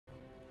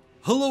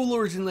Hello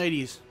lords and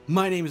ladies,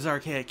 my name is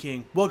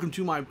ArchaicKing. Welcome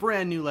to my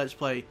brand new Let's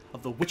Play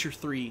of The Witcher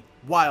 3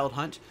 Wild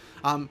Hunt.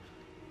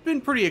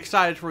 Been pretty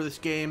excited for this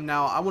game.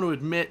 Now, I want to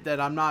admit that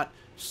I'm not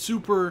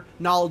super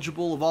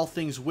knowledgeable of all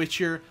things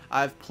Witcher.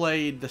 I've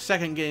played the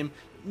second game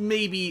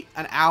maybe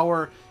an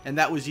hour, and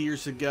that was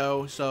years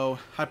ago, so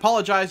I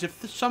apologize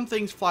if some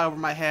things fly over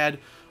my head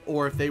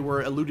or if they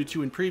were alluded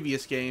to in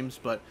previous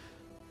games, but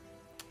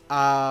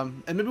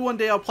and maybe one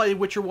day I'll play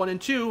Witcher 1 and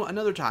 2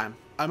 another time.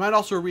 I might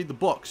also read the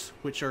books,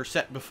 which are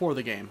set before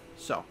the game.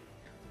 So,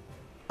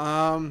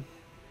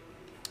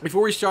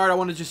 before we start, I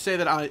want to just say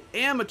that I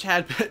am a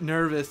tad bit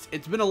nervous.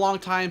 It's been a long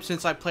time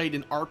since I played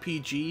an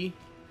RPG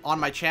on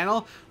my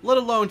channel, let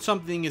alone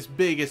something as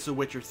big as The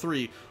Witcher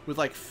 3, with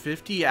like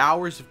 50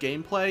 hours of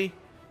gameplay.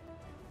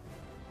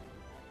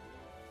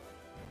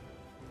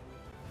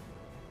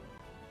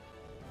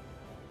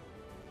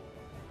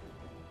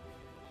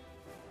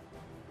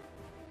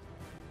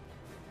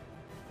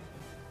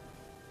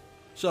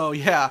 So,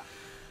 yeah.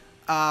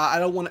 I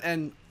don't want to,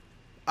 and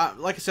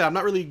like I said, I'm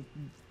not really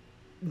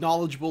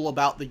knowledgeable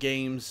about the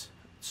games,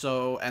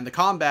 so, and the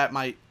combat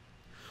might,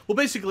 well,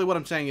 basically what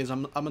I'm saying is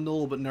I'm a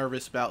little bit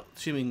nervous about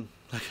seeming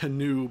like a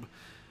noob,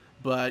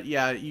 but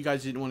yeah, you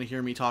guys didn't want to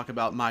hear me talk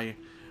about my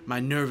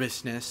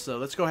nervousness, so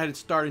let's go ahead and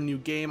start a new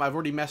game. I've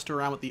already messed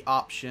around with the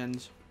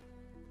options.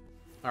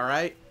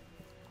 Alright,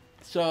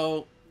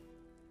 so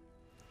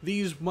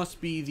these must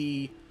be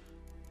the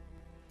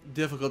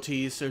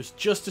difficulties. There's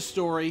just a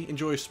story,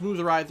 enjoy a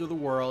smooth ride through the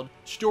world,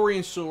 story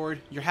and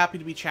sword, you're happy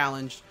to be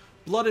challenged,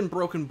 blood and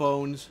broken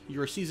bones,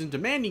 you're a seasoned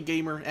demanding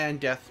gamer, and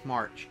death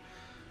march.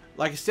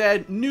 Like I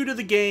said, new to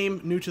the game,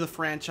 new to the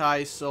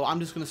franchise, so I'm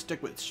just going to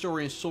stick with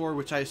story and sword,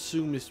 which I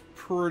assume is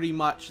pretty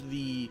much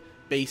the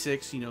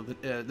basics, you know,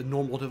 the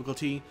normal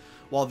difficulty,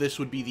 while this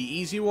would be the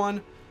easy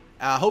one.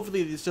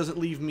 Hopefully this doesn't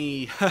leave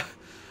me,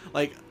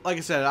 like I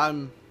said,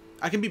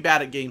 I can be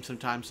bad at games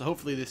sometimes, so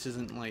hopefully this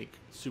isn't like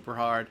super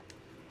hard.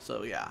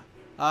 So yeah.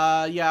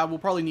 Yeah, we'll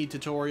probably need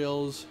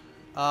tutorials.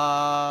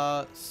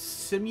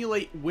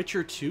 Simulate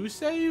Witcher 2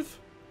 save?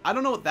 I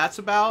don't know what that's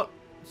about,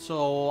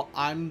 so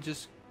I'm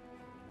just...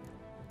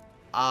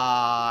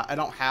 I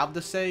don't have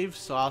the save,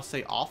 so I'll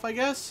say off, I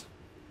guess?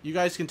 You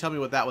guys can tell me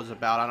what that was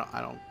about.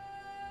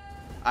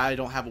 I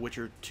don't have a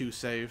Witcher 2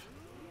 save.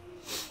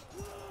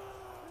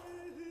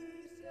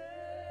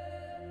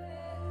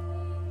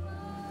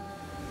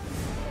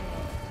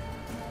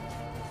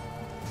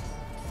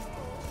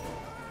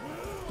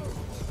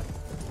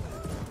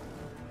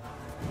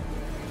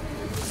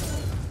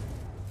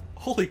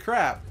 Holy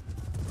crap.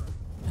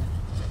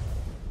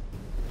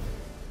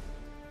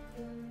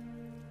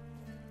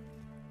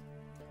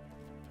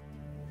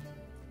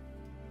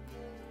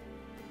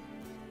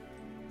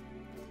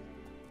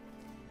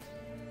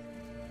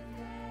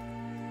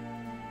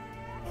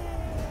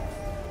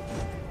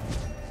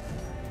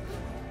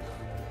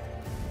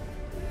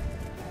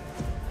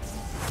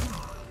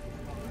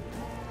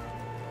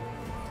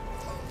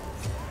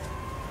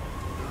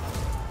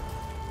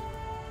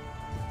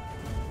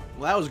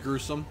 Well, that was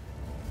gruesome.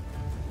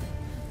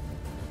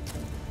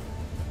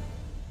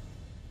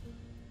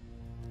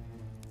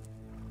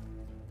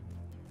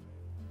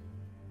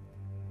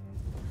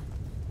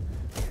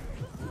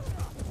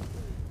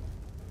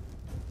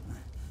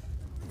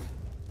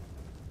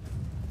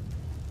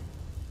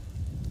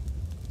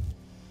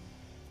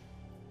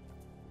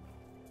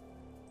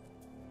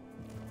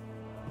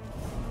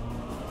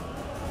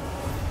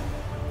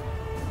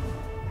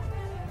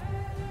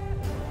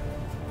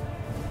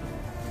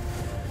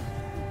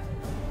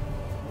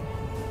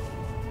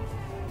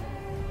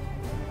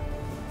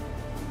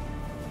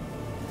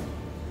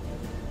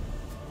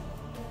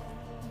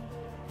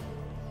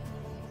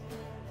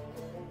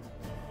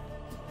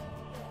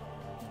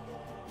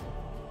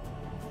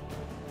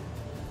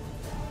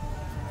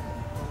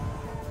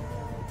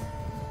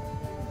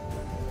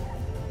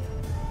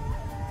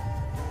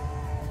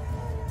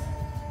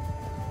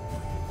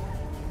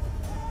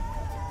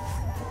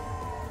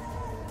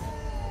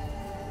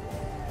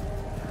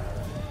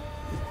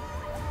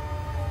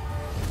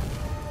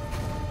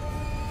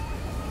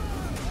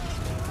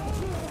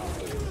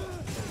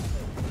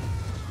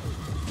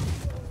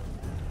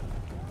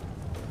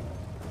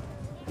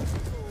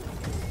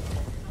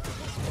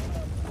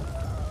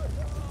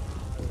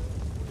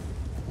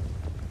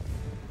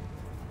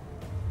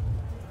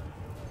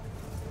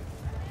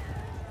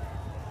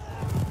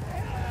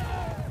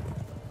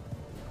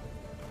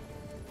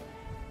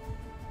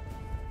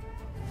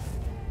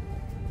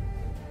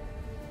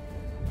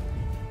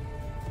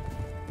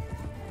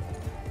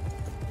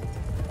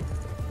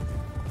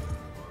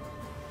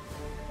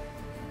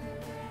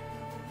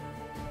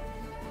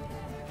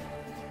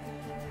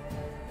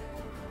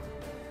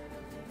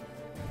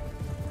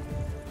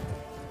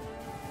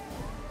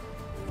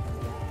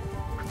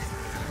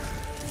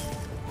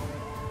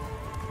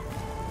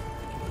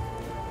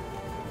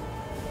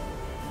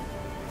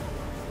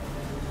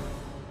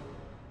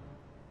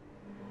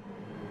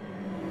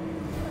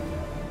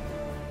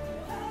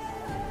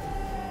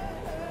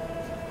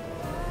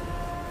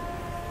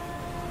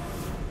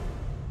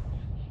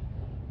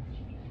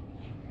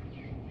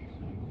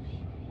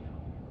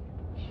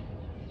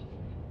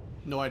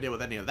 no idea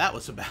what any of that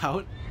was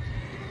about.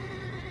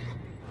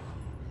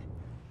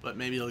 But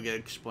maybe it'll get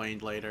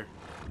explained later.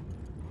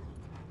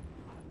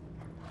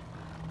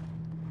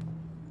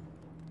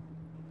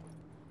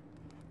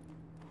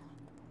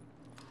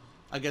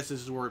 I guess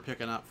this is where we're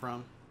picking up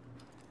from.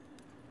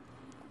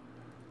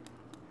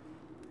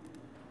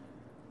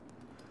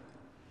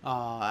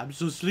 Aw, I'm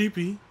so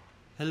sleepy.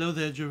 Hello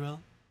there, Jarrell.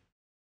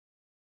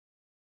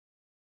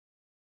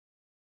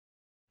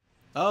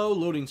 Oh,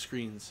 loading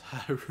screens.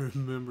 I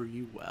remember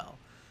you well.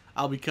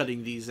 I'll be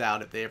cutting these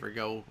out if they ever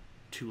go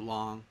too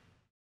long.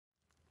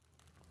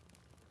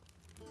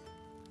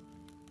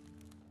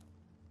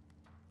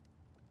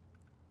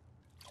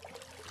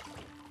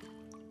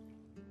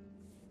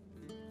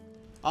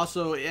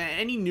 Also,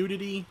 any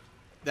nudity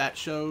that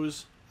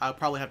shows, I'll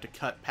probably have to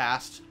cut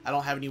past. I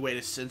don't have any way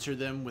to censor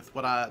them with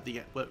what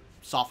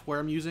software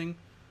I'm using.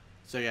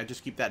 So yeah,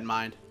 just keep that in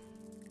mind.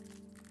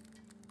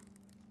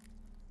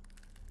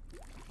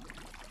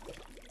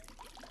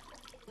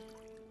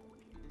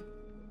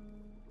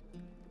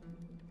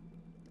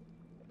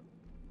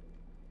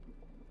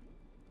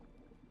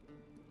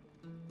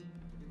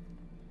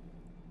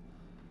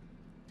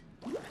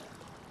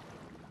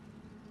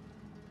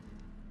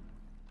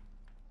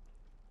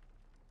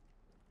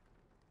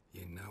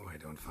 You know I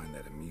don't find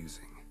that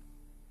amusing.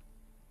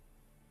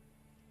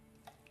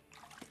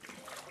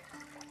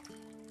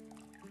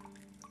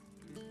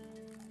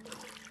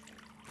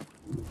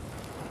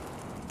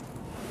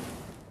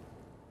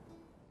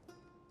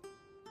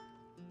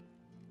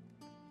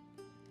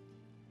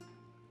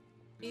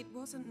 It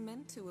wasn't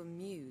meant to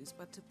amuse,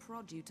 but to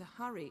prod you to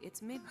hurry.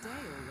 It's midday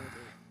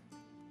already.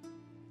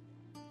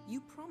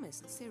 You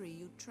promised Ciri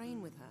you'd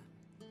train with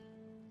her.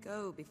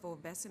 Go before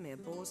Vesemir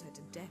bores her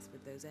to death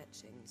with those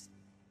etchings.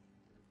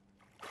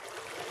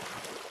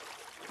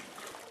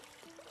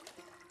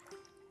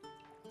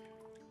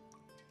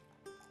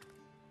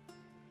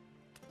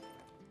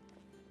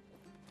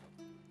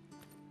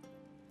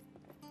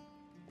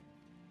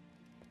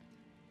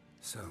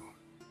 So,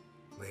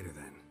 later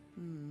then.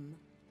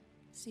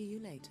 See you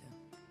later.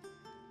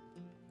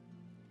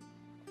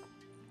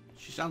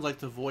 She sounds like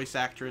the voice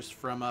actress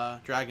from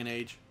Dragon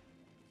Age.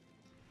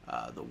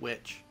 The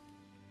witch.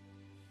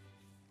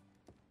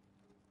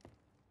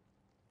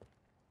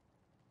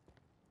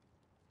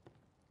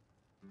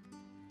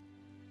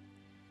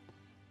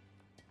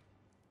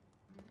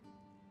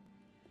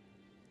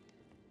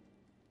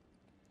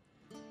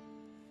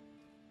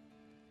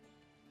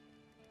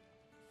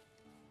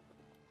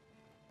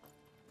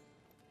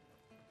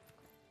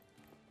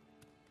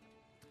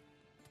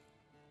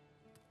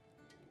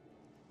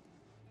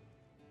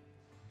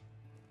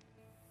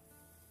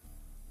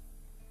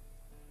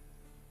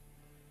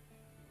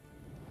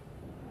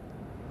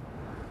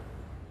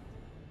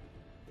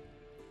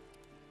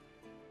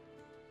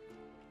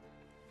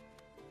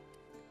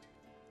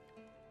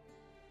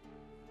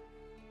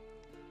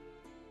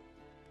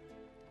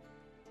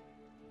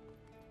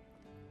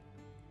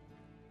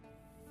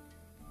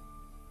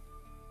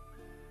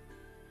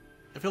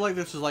 I feel like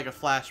this is like a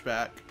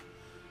flashback.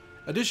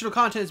 Additional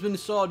content has been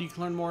installed. You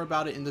can learn more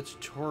about it in the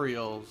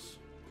tutorials.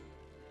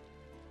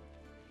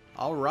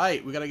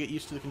 Alright, we gotta get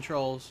used to the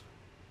controls.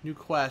 New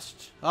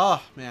quest.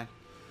 Oh, man.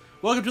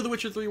 Welcome to The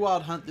Witcher 3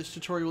 Wild Hunt. This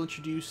tutorial will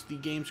introduce the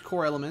game's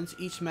core elements.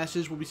 Each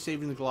message will be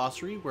saved in the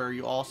glossary, where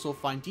you'll also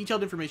find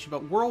detailed information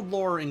about world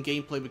lore and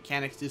gameplay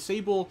mechanics.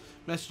 Disable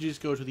messages,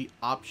 go to the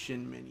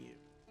option menu.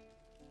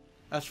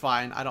 That's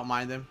fine, I don't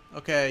mind them.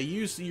 Okay,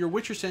 use your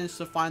Witcher sense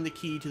to find the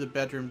key to the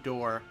bedroom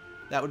door.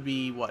 That would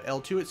be, what,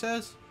 L2 it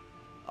says?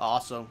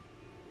 Awesome.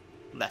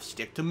 Left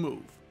stick to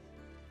move.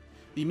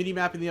 The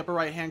mini-map in the upper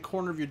right-hand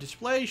corner of your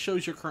display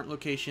shows your current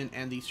location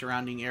and the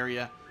surrounding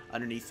area.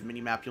 Underneath the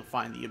mini-map, you'll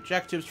find the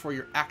objectives for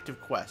your active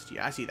quest.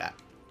 Yeah, I see that.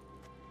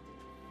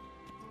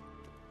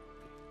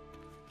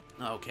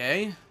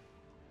 Okay.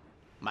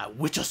 My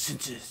Witcher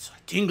senses are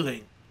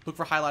tingling. Look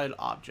for highlighted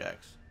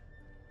objects.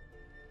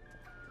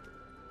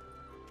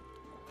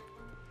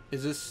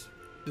 Does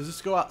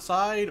this go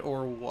outside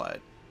or what?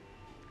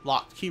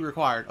 Locked. Key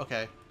required.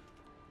 Okay.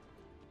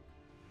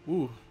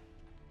 Ooh.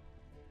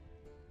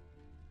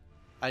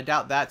 I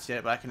doubt that's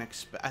it, but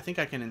I think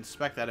I can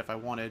inspect that if I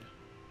wanted.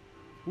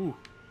 Ooh.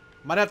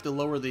 Might have to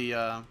lower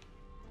the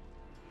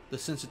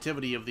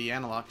sensitivity of the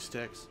analog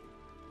sticks.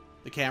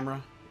 The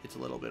camera. It's a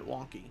little bit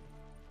wonky.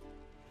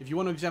 If you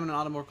want to examine an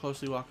item more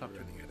closely, walk up to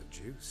it. Running out of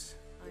juice.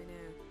 I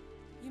know.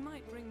 You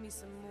might bring me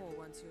some more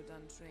once you're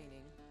done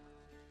training.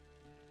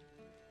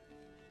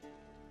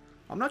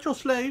 I'm not your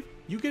slave.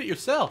 You get it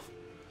yourself.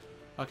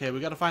 Okay, we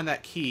gotta find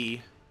that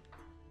key.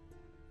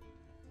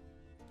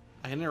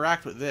 I can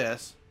interact with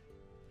this.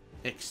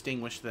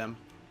 Extinguish them.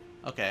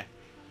 Okay.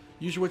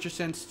 Use your Witcher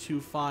sense to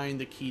find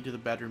the key to the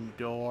bedroom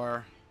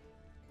door.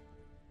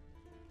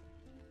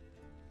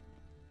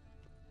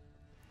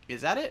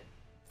 Is that it?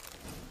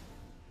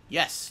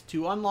 Yes.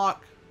 To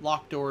unlock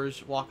locked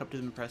doors, walk up to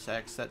them and press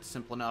X. That's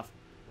simple enough.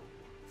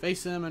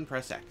 Face them and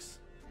press X.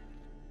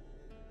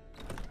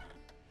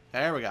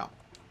 There we go.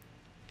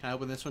 Can I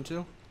open this one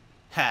too?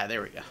 Ha,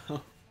 there we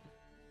go.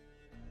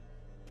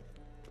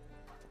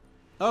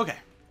 Okay.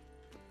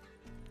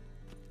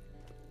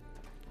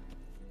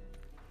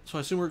 So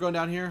I assume we're going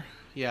down here?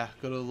 Yeah,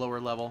 go to the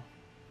lower level.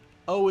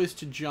 O is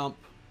to jump.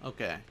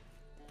 Okay.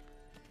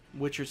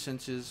 Witcher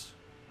senses.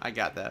 I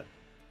got that.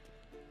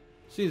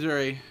 Seems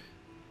very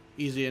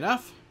easy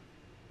enough.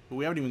 But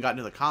we haven't even gotten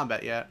to the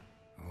combat yet.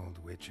 Old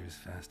Witcher's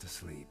fast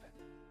asleep.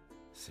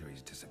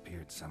 Ciri's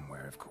disappeared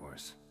somewhere, of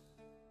course.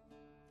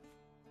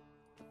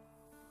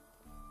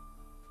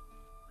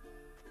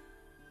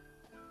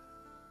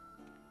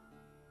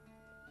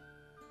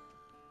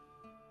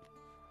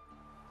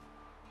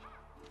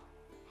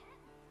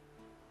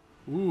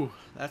 Ooh,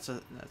 that's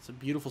a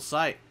beautiful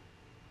sight.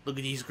 Look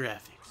at these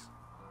graphics.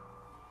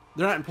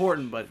 They're not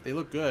important, but they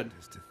look good.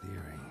 Just a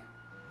theory.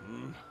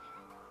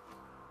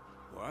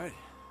 What?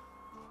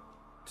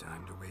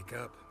 Time to wake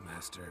up,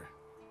 Master.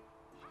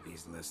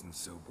 These lessons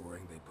so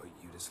boring they put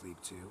you to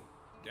sleep too?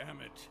 Damn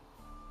it.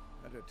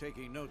 After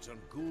taking notes on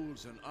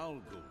ghouls and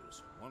owl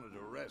ghouls, wanted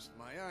to rest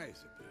my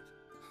eyes a bit.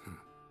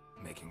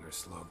 Making her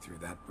slog through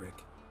that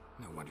brick?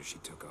 No wonder she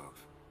took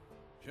off.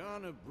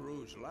 John of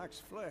Bruges lacks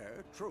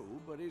flair,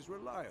 true, but he's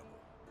reliable.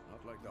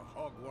 Not like the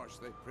hogwash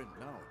they print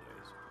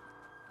nowadays.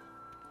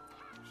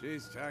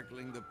 She's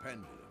tackling the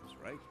pendulums,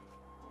 right?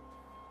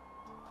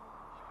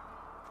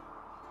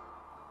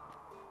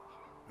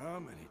 How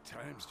many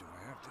times do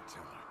I have to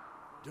tell her?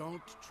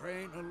 Don't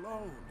train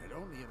alone. It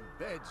only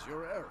embeds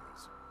your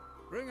errors.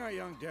 Bring our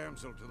young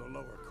damsel to the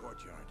lower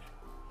courtyard.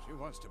 She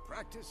wants to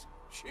practice,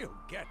 she'll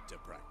get to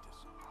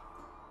practice.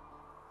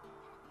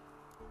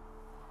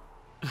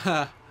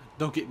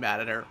 Don't get mad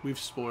at her. We've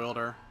spoiled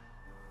her.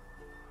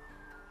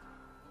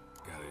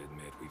 Gotta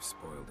admit, we've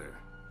spoiled her.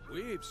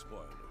 We've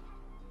spoiled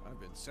her.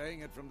 I've been saying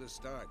it from the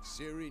start.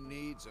 Ciri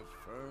needs a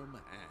firm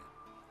hand.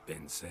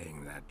 Been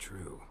saying that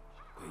true.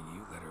 But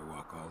you let her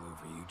walk all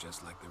over you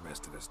just like the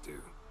rest of us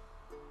do.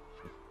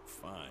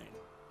 Fine.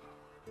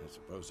 I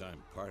suppose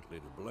I'm partly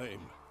to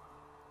blame.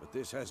 But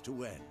this has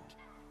to end.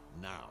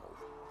 Now.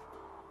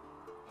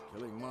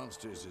 Killing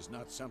monsters is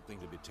not something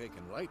to be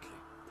taken lightly.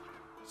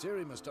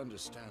 Ciri must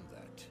understand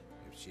that,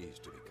 if she's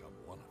to become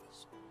one of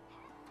us.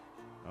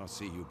 I'll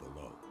see you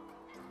below.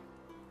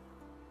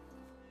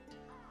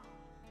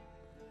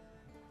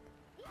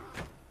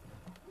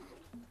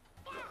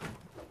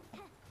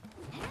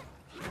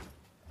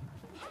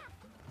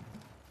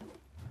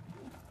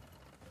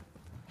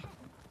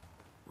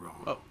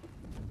 Wrong. Oh.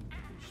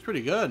 She's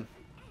pretty good.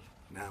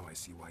 Now I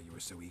see why you were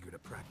so eager to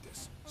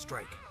practice.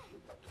 Strike.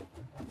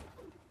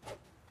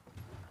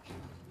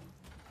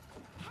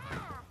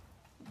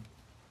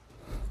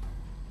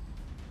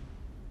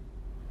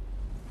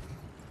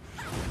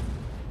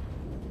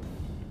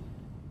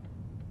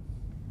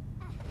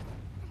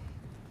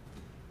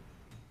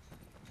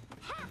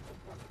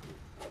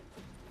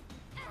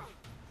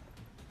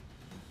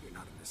 You're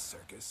not in this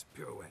circus.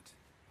 Pirouette.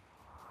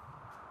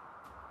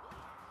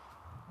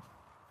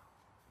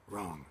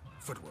 Wrong.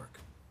 Footwork.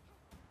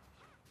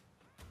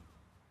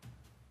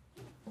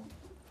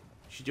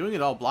 She's doing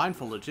it all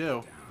blindfolded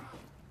too. Down.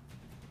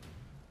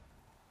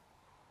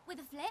 With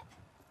a flip?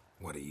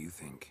 What do you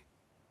think?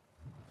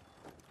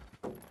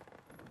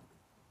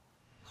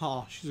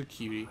 Oh, she's a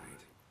cutie. Right.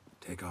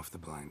 Take off the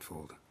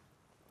blindfold.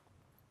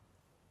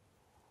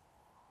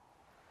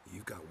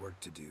 You've got work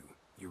to do.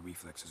 Your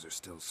reflexes are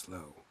still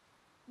slow.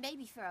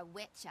 Maybe for a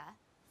witcher.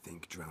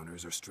 Think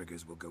drowners or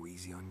striggers will go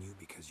easy on you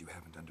because you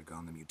haven't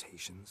undergone the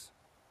mutations?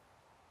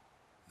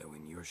 Though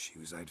in your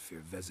shoes, I'd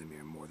fear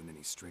Vesemir more than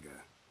any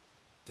strigger.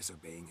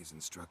 Disobeying his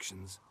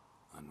instructions?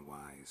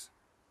 Unwise.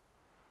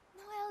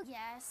 Well,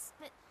 yes,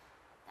 but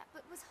that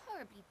book was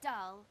horribly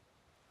dull.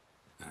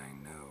 I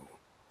know.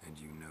 And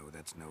you know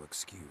that's no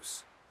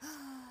excuse.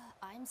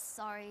 I'm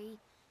sorry.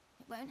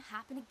 It won't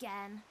happen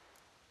again.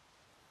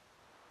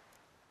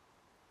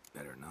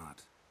 Better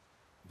not.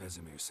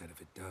 Vesemir said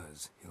if it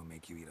does, he'll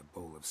make you eat a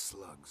bowl of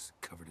slugs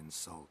covered in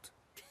salt.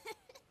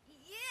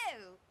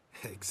 You!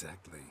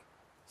 Exactly.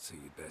 So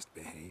you'd best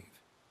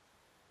behave.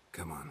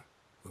 Come on.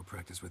 We'll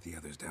practice with the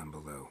others down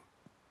below.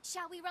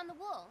 Shall we run the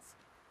walls?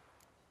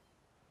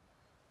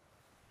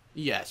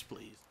 Yes,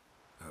 please.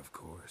 Of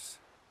course.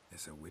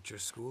 Is a Witcher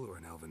school or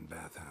an elven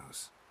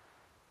bathhouse?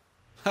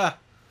 Ha!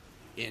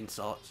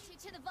 Insults. Shoot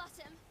to the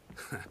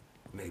bottom.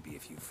 Maybe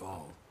if you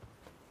fall.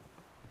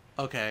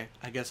 Okay,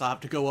 I guess I'll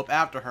have to go up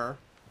after her.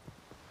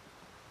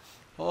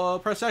 Oh,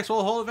 press X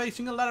while hold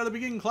facing a ladder to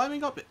begin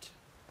climbing up it.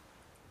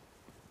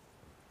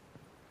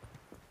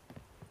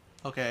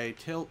 Okay,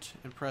 tilt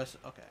and press.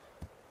 Okay.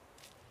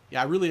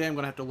 Yeah, I really am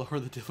going to have to lower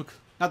the difficulty.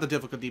 Not the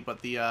difficulty,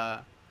 but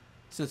the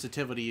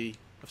sensitivity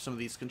of some of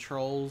these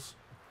controls.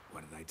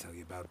 What did I tell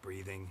you about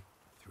breathing?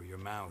 Through your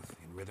mouth,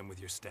 in rhythm with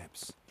your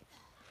steps.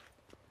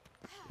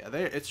 Yeah,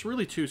 it's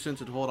really too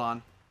sensitive. Hold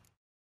on.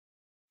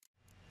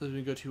 Let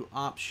me go to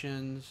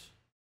options,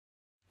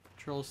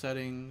 control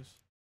settings.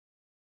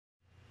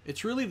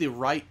 It's really the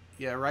right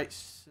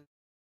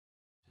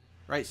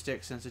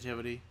stick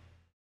sensitivity.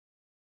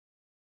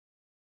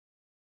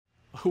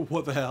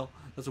 What the hell?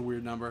 That's a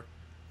weird number.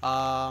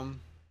 I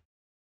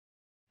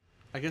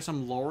guess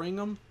I'm lowering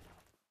them.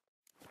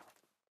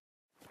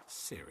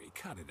 Ciri,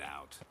 cut it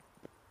out.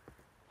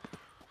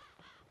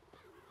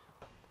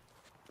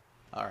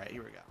 Alright,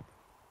 here we go.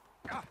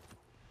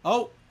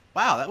 Oh!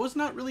 Wow, that was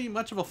not really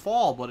much of a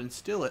fall, but it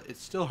still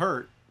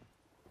hurt.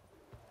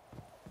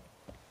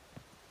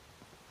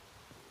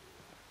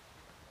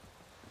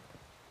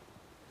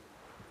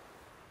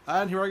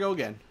 And here I go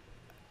again.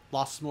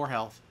 Lost some more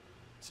health.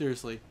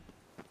 Seriously.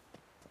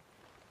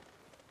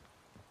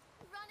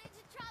 Run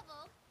into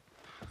trouble?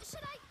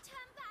 Should I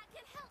turn back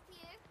and help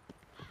you?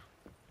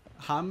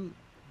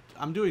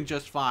 I'm doing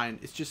just fine.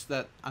 It's just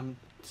that I'm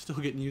still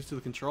getting used to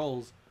the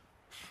controls.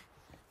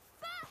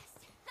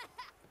 First! Na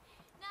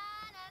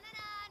na na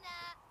na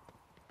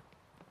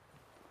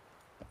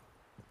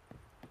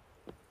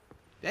na.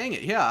 Dang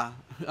it, yeah.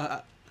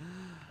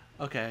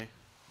 Okay.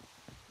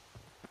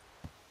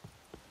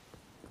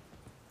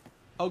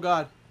 Oh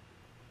god.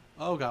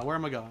 Oh god, where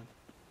am I going?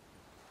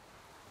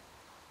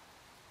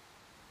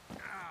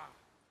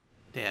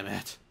 Damn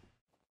it.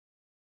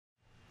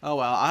 Oh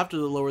well, I have to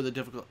lower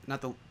the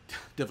not the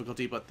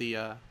difficulty, but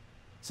the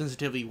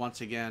sensitivity once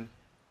again.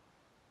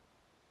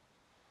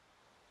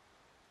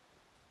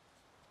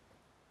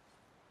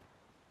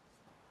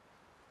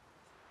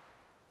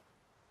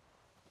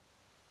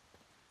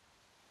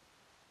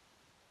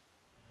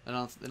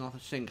 They don't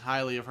think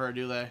highly of her,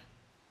 do they?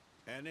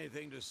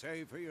 Anything to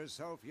say for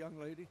yourself, young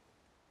lady?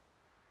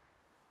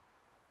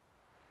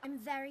 I'm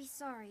very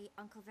sorry,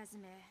 Uncle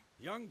Vesemir.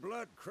 Young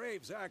blood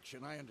craves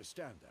action, I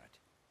understand that.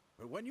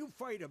 But when you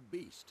fight a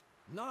beast,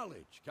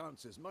 knowledge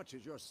counts as much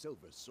as your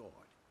silver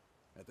sword.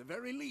 At the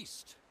very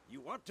least,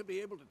 you ought to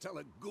be able to tell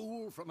a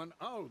ghoul from an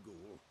owl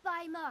ghoul.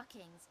 By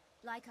markings,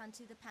 like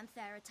unto the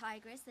Panthera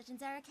tigris that in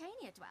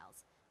Zerrikania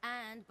dwells,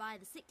 and by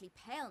the sickly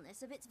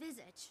paleness of its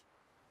visage.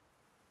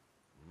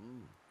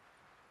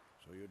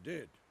 So you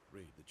did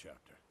read the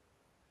chapter.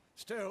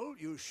 Still,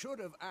 you should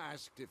have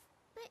asked if...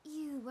 But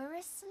you were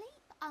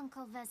asleep,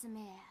 Uncle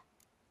Vesemir.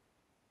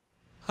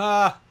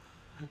 Ha!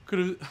 Could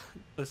have.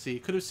 Let's see.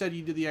 Could have said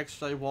you did the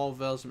exercise while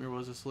Vesemir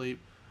was asleep.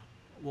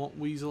 Won't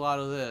weasel out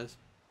of this.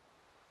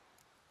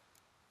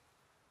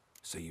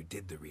 So you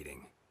did the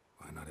reading.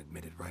 Why not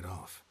admit it right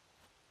off?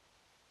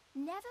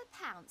 Never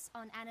pounce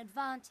on an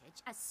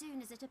advantage as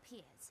soon as it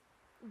appears.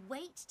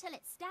 Wait till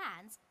it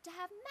stands to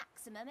have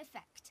maximum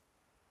effect.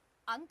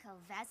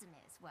 Uncle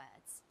Vesemir's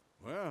words.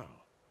 Well,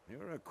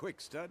 you're a quick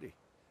study.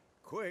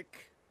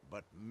 Quick,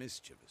 but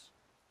mischievous.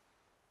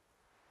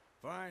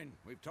 Fine,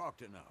 we've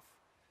talked enough.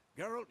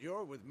 Geralt,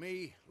 you're with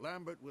me,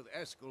 Lambert with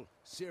Eskel,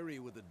 Ciri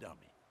with the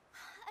dummy.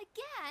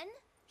 Again?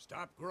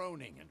 Stop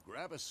groaning and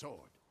grab a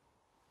sword.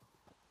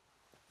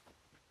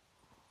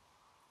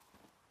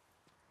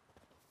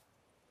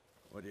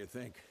 What do you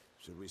think?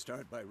 Should we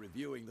start by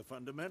reviewing the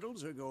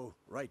fundamentals or go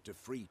right to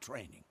free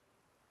training?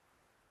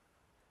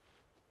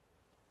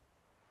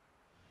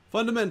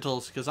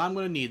 Fundamentals, because I'm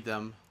going to need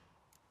them.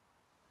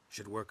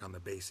 Should work on the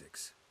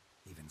basics.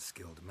 Even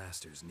skilled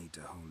masters need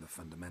to hone the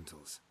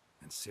fundamentals,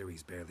 and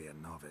Ciri's barely a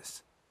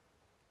novice.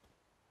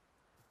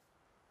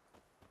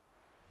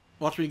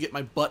 Watch me get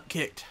my butt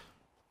kicked.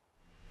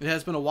 It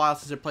has been a while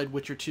since I played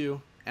Witcher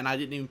 2, and I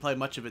didn't even play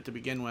much of it to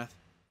begin with.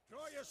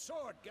 Draw your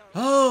sword, Geralt.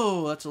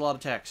 Oh, that's a lot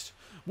of text.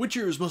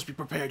 Witchers must be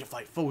prepared to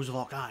fight foes of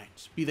all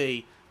kinds, be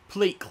they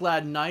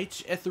plate-clad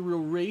knights, ethereal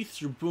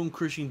wraiths, or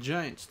bone-crushing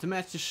giants. To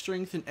match the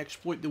strength and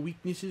exploit the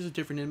weaknesses of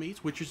different enemies,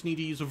 Witchers need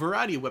to use a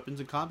variety of weapons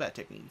and combat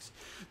techniques.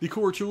 The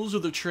core tools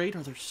of their trade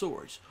are their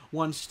swords.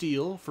 One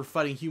steel for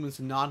fighting humans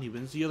and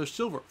non-humans, the other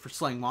silver for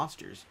slaying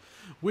monsters.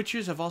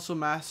 Witchers have also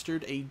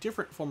mastered a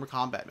different form of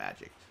combat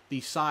magic.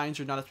 These signs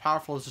are not as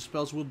powerful as the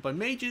spells wielded by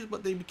mages,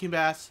 but they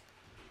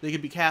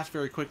can be cast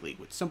very quickly,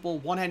 with simple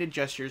one-handed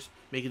gestures,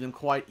 making them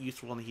quite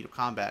useful in the heat of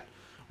combat.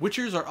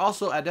 Witchers are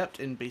also adept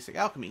in basic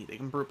alchemy. They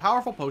can brew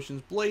powerful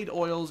potions, blade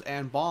oils,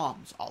 and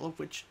bombs, all of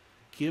which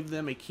give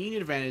them a keen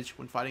advantage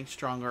when fighting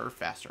stronger or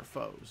faster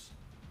foes.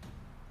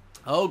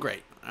 Oh,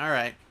 great.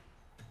 Alright.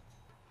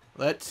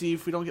 Let's see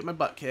if we don't get my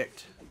butt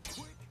kicked.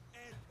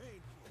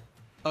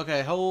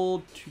 Okay,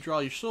 hold to draw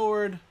your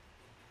sword.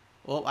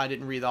 Well, I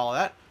didn't read all of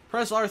that.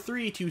 Press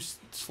R3 to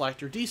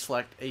select or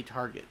deselect a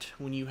target.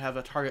 When you have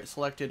a target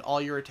selected,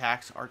 all your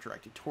attacks are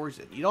directed towards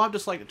it. You don't have to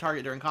select a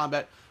target during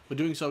combat, but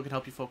doing so can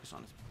help you focus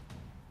on it.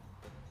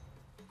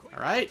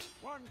 Alright.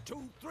 1,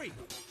 2, 3.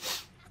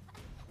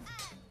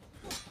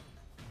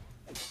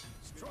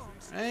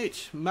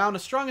 Alright. Mount a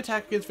strong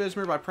attack against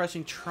Vesemir by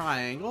pressing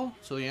triangle.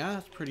 So yeah,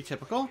 that's pretty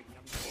typical.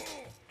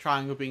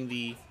 Triangle being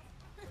the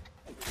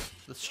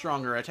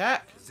stronger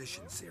attack.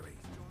 Position, Ciri.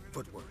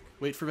 Footwork.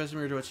 Wait for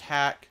Vesemir to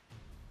attack.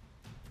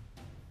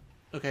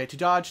 Okay, to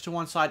dodge to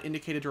one side,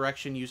 indicate a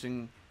direction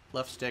using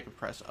left stick and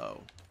press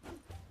O.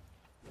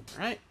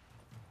 Alright.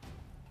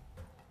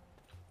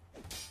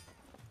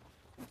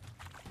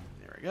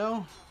 There we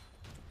go.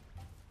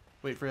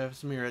 Wait for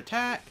Vesemir to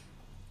attack.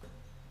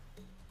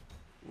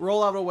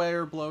 Roll out away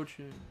or blow.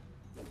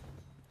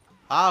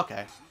 Ah,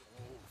 okay.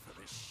 For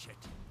this shit.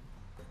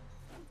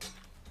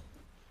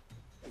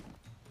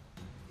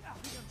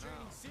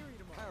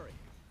 Harry,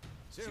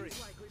 Ciri,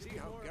 see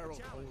how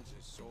Geralt holds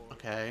his sword?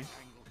 Okay.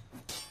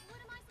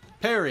 What am I supposed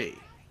Parry.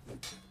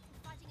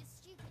 Fighting a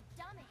stupid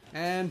dummy.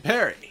 And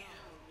parry.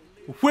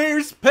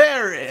 Where's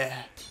Parry?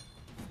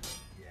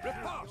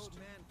 Riposte!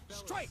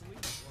 Strike!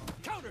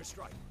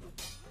 Counter-strike!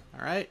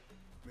 Alright.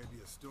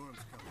 Maybe a storm's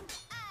coming.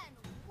 And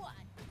one.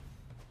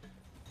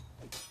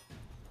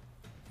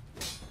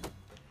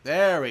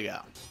 There we go.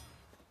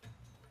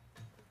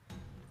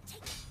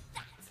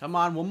 Come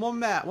on, one more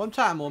man. One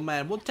time, one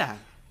man. One time.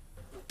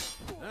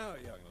 Now,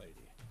 young lady.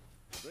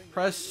 Bring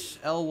Press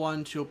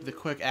L1 to open the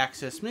quick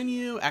access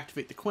menu.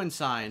 Activate the Quinn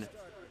sign.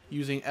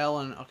 Using L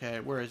and...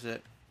 Okay, where is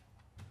it?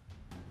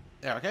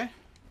 There, okay.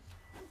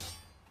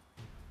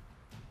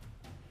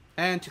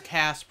 And to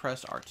cast,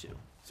 press R2.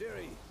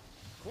 Ciri,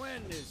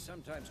 Quen is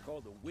sometimes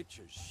called the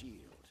Witcher's Shield.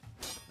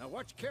 Now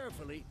watch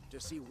carefully to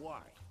see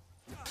why.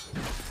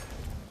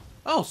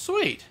 Oh,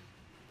 sweet.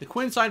 The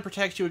Quinn sign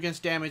protects you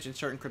against damage and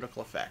certain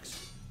critical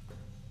effects.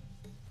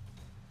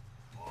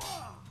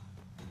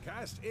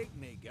 Cast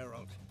Igni,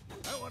 Geralt.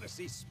 I want to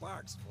see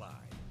sparks fly.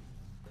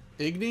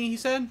 Igni, he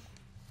said?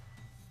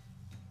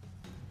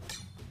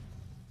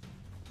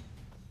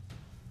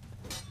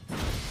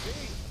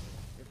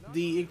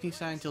 The Igni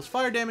sign deals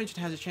fire damage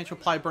and has a chance to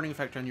apply burning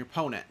effect on your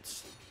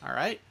opponents.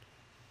 Alright.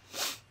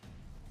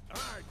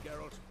 Alright,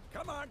 Geralt.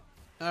 Come on.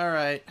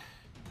 Alright.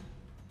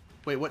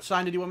 Wait, what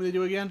sign did you want me to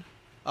do again?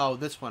 Oh,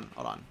 this one.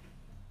 Hold on.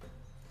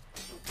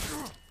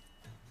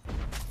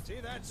 See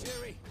that,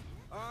 Ciri?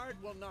 Ard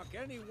will knock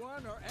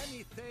anyone or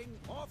anything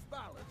off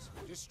balance.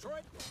 Destroy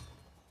it.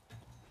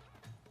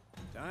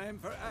 Time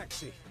for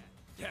Axie.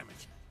 Damn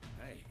it.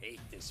 I hate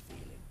this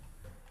feeling.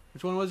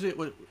 Which one was it?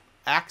 What,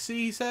 Axie,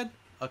 he said?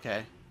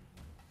 Okay.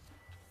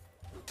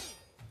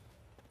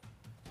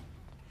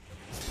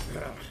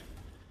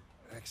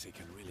 Axie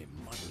can really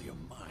muddle your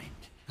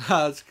mind.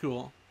 That's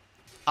cool.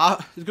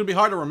 It's gonna be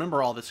hard to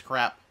remember all this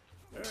crap.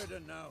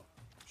 Erden now.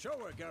 Show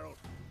her, Geralt.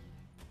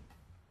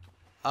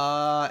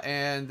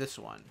 And this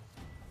one.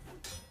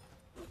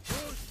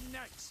 Who's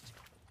next?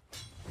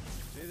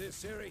 See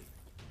this, Ciri?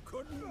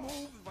 Couldn't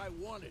move if I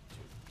wanted to.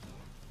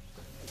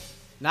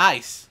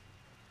 Nice.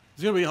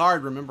 It's gonna be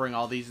hard remembering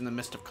all these in the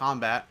midst of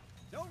combat.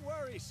 Don't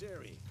worry,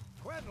 Ciri.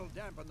 Quen will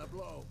dampen the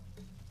blow.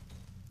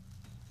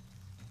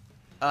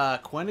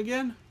 Quinn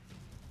again?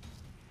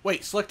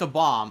 Wait, select a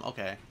bomb.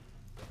 Okay.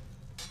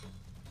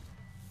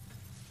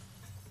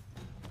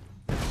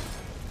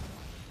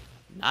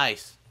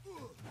 Nice.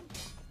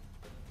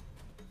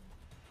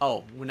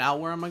 Oh, now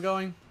where am I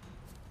going?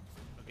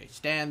 Okay,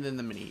 stand in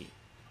the mini.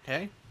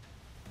 Okay.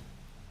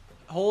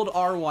 Hold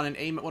R1 and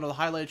aim at one of the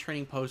highlighted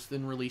training posts,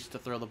 then release to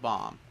throw the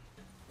bomb.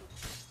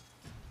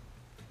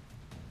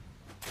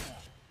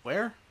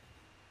 Where?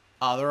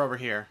 Oh, they're over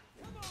here.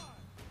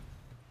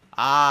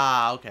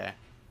 Ah, okay.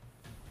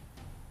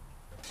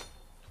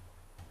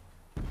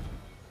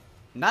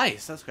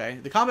 Nice, that's okay.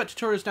 The combat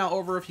tutorial is now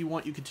over. If you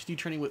want, you continue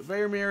training with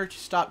Vesemir. To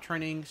stop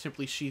training,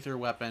 simply sheath your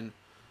weapon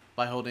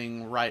by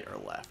holding right or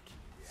left.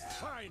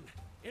 Fine.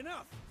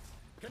 Enough.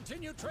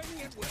 Continue training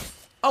it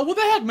with. Oh, what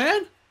the heck,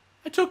 man?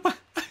 I took my...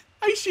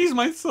 I sheathed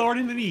my sword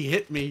and then he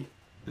hit me.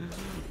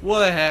 What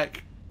the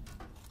heck?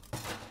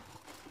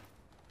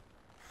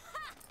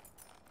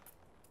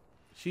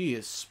 She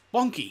is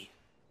spunky.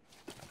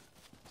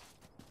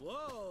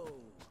 Whoa!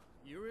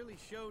 You really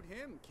showed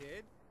him,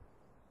 kid.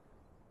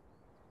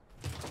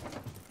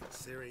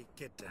 Ciri,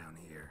 get down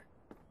here.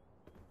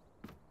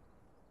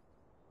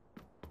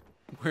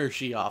 Where's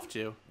she off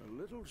to? A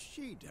little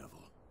she-devil.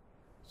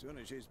 Soon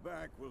as she's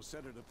back, we'll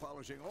set her to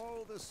polishing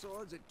all the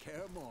swords at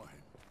Kaer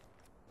Morhen.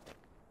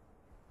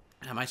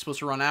 Am I supposed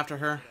to run after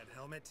her? That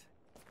helmet?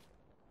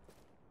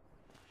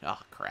 Oh,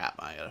 crap.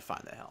 I gotta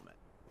find the helmet.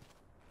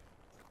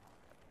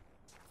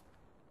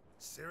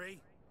 Ciri?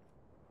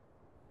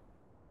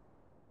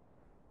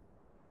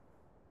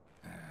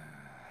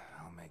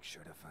 I'll make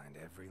sure to find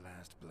every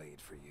last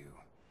blade for you.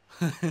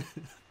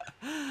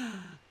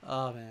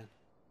 Oh, man.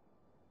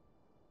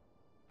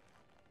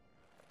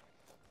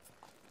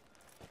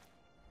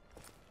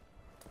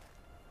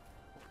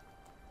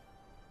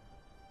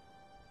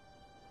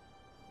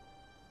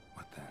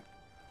 What then?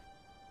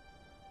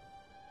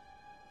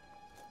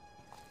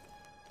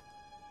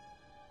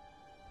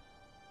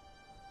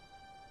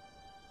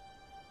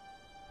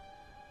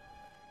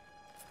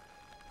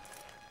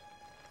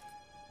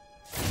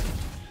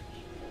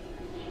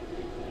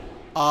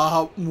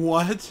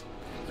 What?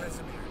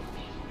 Vesemir.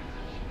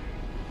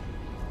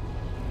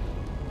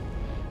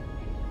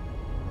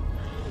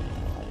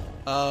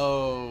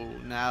 Oh,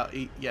 now,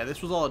 yeah,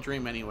 this was all a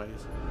dream anyways.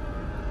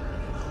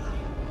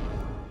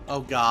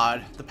 Oh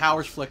god, the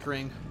power's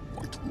flickering.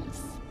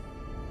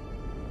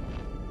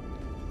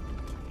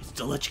 It's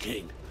the Lich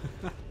King.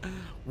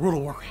 World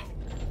of Warcraft.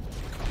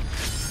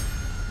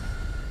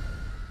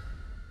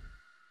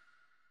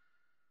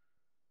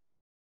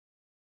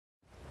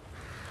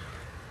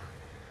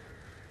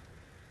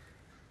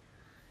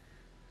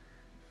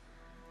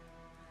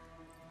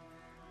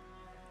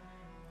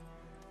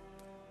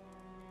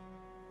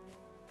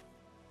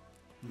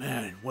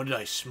 Man, what did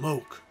I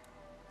smoke?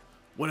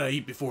 What did I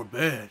eat before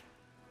bed?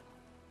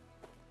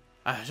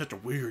 I had such a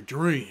weird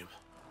dream.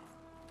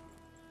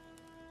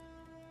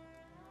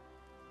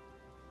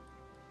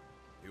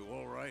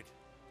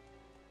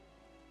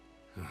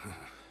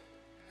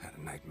 Had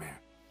a nightmare.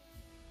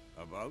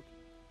 About?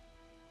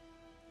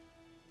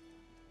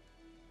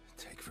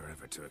 Take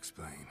forever to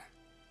explain.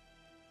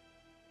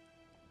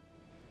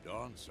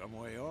 Dawn's some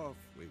way off.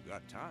 We've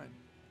got time.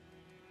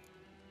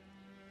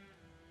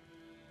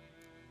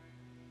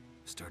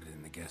 Started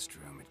in the guest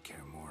room at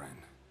Kaer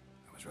Morhen.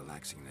 I was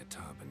relaxing in the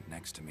tub, and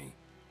next to me,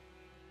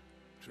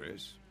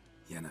 Triss?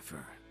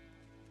 Yennefer.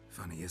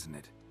 Funny, isn't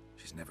it?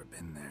 She's never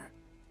been there.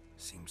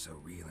 Seemed so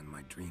real in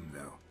my dream,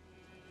 though.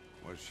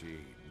 Was she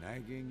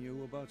nagging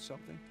you about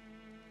something?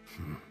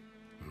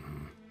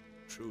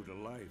 True to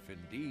life,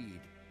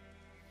 indeed.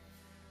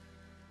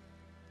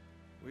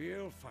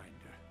 We'll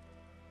find her.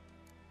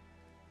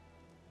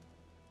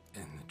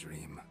 In the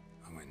dream,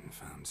 I went and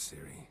found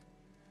Ciri.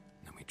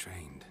 Then we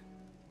trained.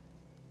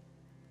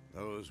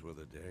 Those were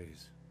the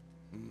days.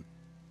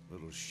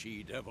 Little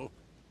she-devil.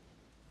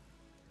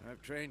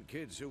 I've trained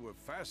kids who were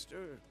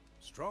faster,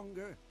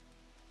 stronger,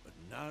 but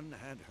none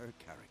had her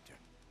character.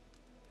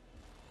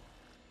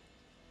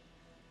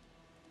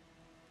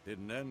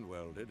 Didn't end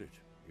well, did it?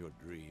 Your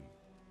dream.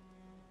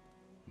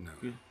 No.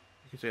 You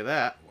can say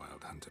that. A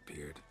wild hunt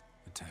appeared,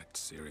 attacked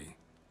Ciri.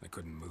 I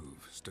couldn't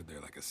move, stood there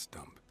like a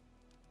stump.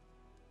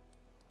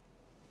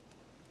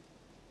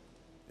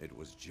 It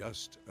was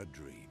just a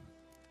dream.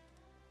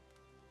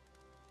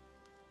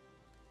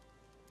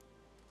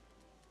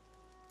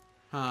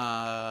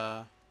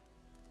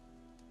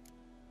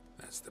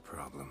 That's the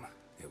problem.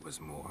 It was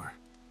more.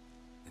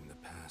 In the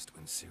past,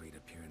 when Ciri'd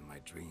appear in my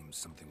dreams,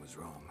 something was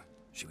wrong.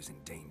 She was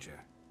in danger.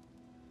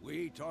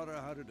 We taught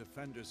her how to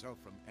defend herself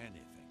from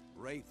anything,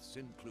 wraiths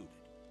included.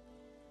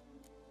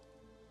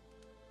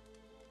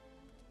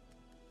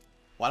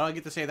 Why do I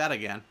get to say that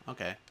again?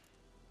 Okay.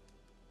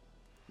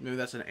 Maybe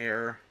that's an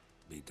error.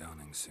 Be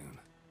dawning soon.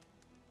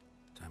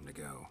 Time to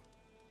go.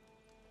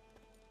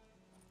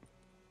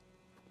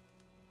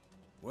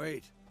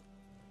 Wait.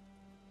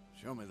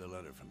 Show me the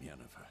letter from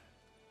Yennefer.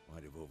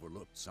 Might have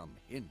overlooked some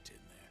hint in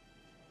there.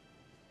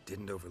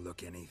 Didn't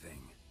overlook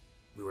anything.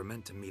 We were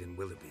meant to meet in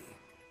Willoughby.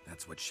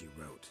 That's what she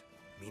wrote.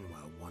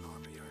 Meanwhile, one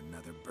army or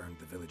another burned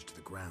the village to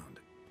the ground.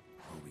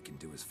 All we can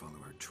do is follow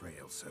her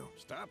trail, so...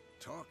 Stop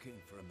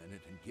talking for a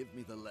minute and give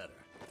me the letter.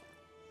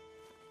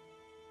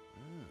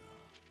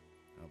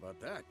 How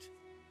about that?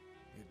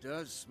 It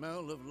does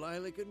smell of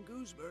lilac and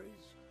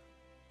gooseberries.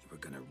 You were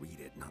gonna read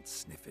it, not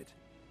sniff it.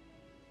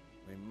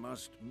 We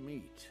must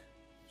meet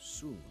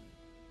soon.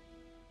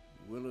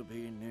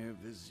 Willoughby near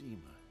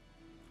Vizima.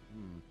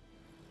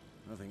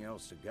 Nothing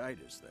else to guide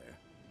us there.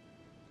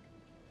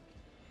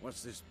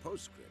 What's this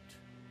postscript?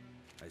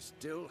 I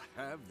still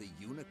have the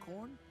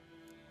unicorn?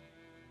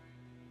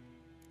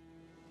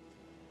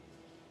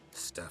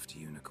 Stuffed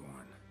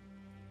unicorn.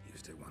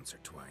 Used it once or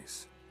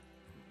twice.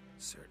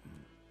 In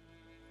certain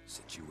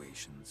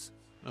situations.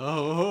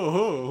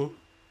 Oh.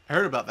 I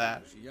heard about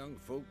that. What young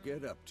folk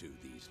get up to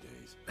these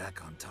days.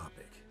 Back on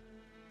topic.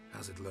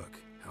 How's it look?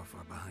 How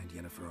far behind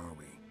Yennefer are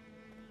we?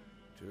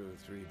 2 or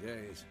 3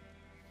 days.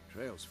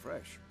 Trail's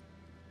fresh,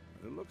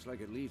 but it looks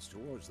like it leads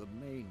towards the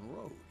main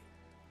road.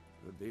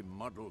 Could be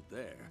muddled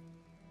there.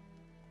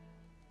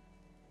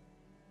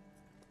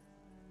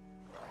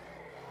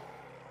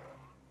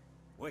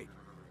 Wait,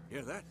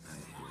 hear that? I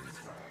hear it.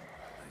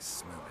 I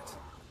smell it.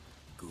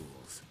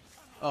 Ghouls.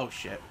 Oh,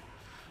 shit.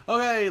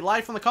 Okay,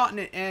 life on the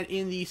continent and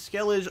in the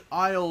Skellige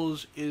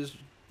Isles is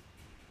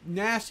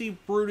nasty,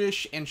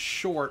 brutish, and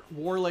short.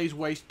 War lays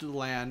waste to the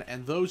land,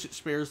 and those it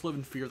spares live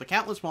in fear of the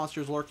countless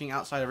monsters lurking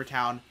outside every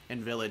town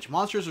and village.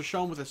 Monsters are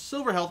shown with a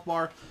silver health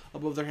bar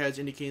above their heads,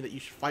 indicating that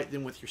you should fight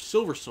them with your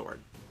silver sword.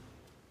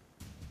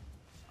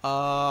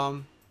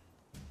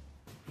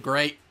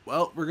 Great.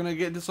 Well, we're gonna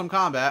get into some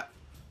combat.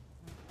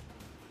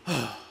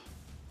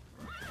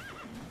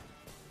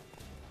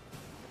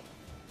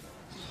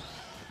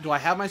 Do I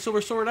have my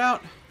silver sword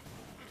out?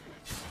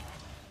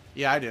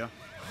 Yeah, I do.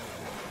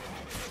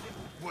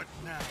 What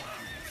now?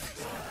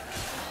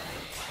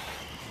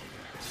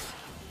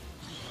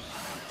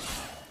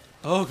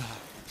 Oh, God.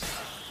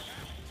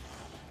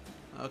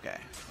 Okay.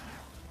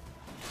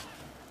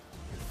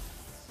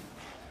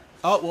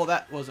 Oh, well,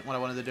 that wasn't what I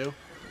wanted to do.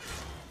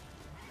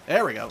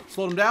 There we go.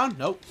 Slowed him down?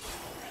 Nope.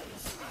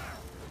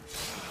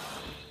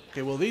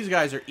 Okay, well, these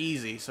guys are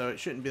easy, so it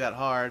shouldn't be that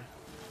hard.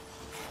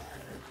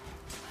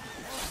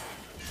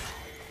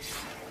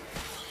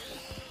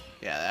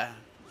 Yeah, that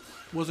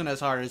wasn't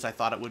as hard as I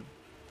thought it would.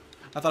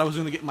 I thought I was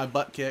going to get my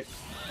butt kicked.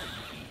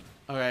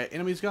 Alright,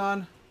 enemies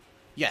gone?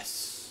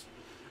 Yes.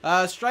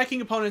 Striking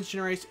opponents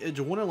generates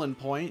adrenaline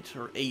point,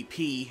 or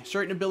AP.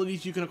 Certain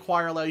abilities you can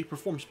acquire allow you to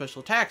perform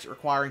special attacks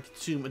requiring to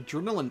consume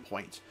adrenaline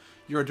points.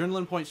 Your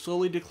adrenaline points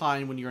slowly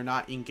decline when you are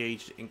not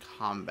engaged in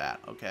combat,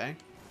 okay?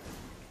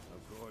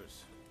 Of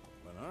course.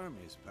 When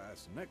armies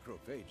pass,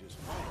 necrophages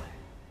follow.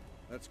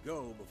 Let's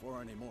go before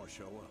any more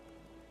show up.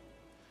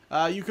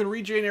 You can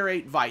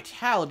regenerate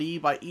vitality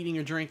by eating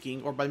or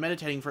drinking, or by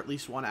meditating for at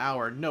least 1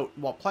 hour. Note,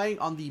 while playing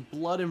on the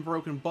Blood and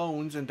Broken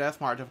Bones and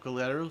Deathmark difficulty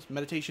levels,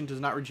 meditation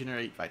does not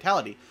regenerate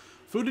vitality.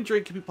 Food and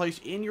drink can be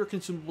placed in your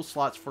consumable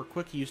slots for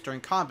quick use during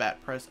combat.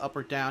 Press up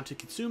or down to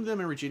consume them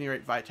and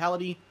regenerate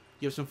vitality.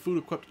 You have some food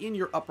equipped in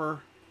your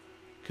upper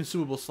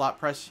consumable slot.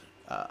 Press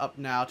up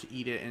now to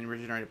eat it and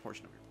regenerate a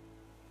portion of it.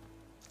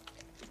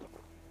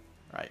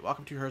 Alright,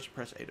 welcome to yours.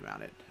 Press A to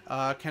mount it.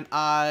 Can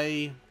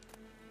I...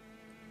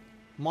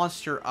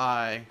 Monster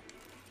Eye.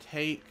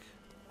 Take...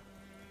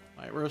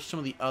 Alright, where's some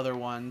of the other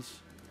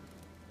ones?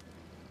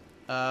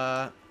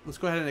 Let's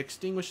go ahead and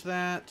extinguish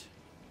that.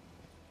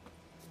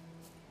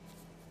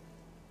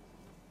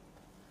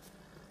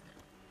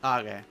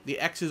 Okay, the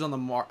X's on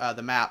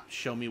the map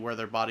show me where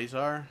their bodies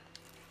are.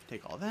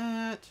 Take all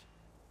that.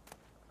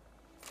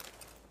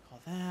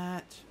 All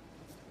that.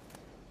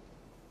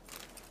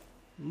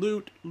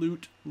 Loot,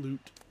 loot,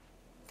 loot.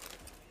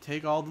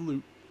 Take all the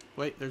loot.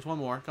 Wait, there's one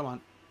more. Come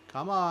on.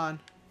 Come on.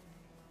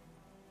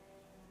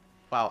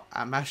 Wow,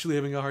 I'm actually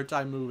having a hard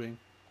time moving.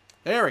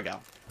 There we go.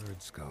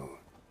 Bird skull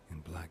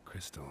in black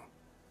crystal.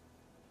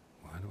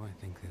 Why do I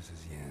think this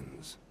is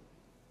Yen's?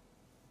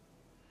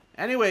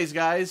 Anyways,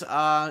 guys,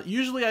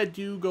 usually I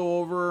do go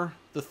over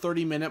the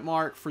 30-minute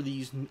mark for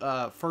these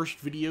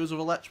first videos of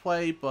a Let's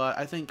Play, but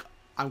I think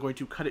I'm going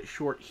to cut it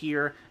short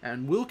here,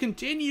 and we'll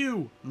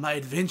continue my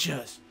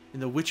adventures in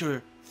the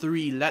Witcher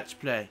 3 Let's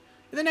Play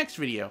in the next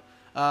video.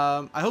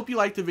 I hope you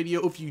liked the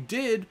video. If you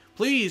did,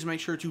 please make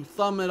sure to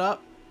thumb it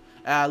up.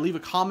 Leave a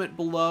comment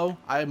below.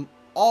 I'm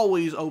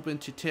always open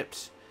to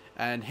tips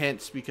and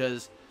hints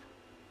because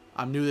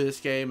I'm new to this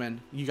game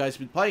and you guys have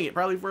been playing it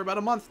probably for about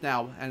a month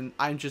now and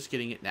I'm just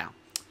getting it now.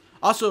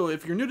 Also,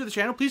 if you're new to the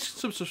channel, please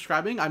consider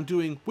subscribing. I'm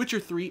doing Witcher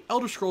 3,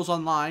 Elder Scrolls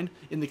Online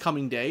in the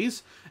coming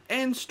days,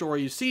 and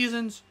Story of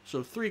Seasons,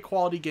 so 3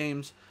 quality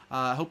games.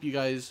 I hope you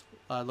guys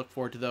look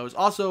forward to those.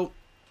 Also,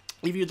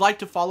 if you'd like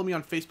to follow me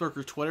on Facebook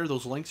or Twitter,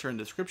 those links are in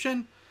the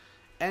description,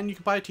 and you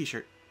can buy a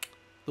t-shirt.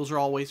 Those are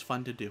always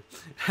fun to do.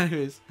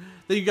 Anyways,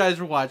 thank you guys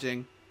for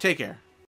watching. Take care.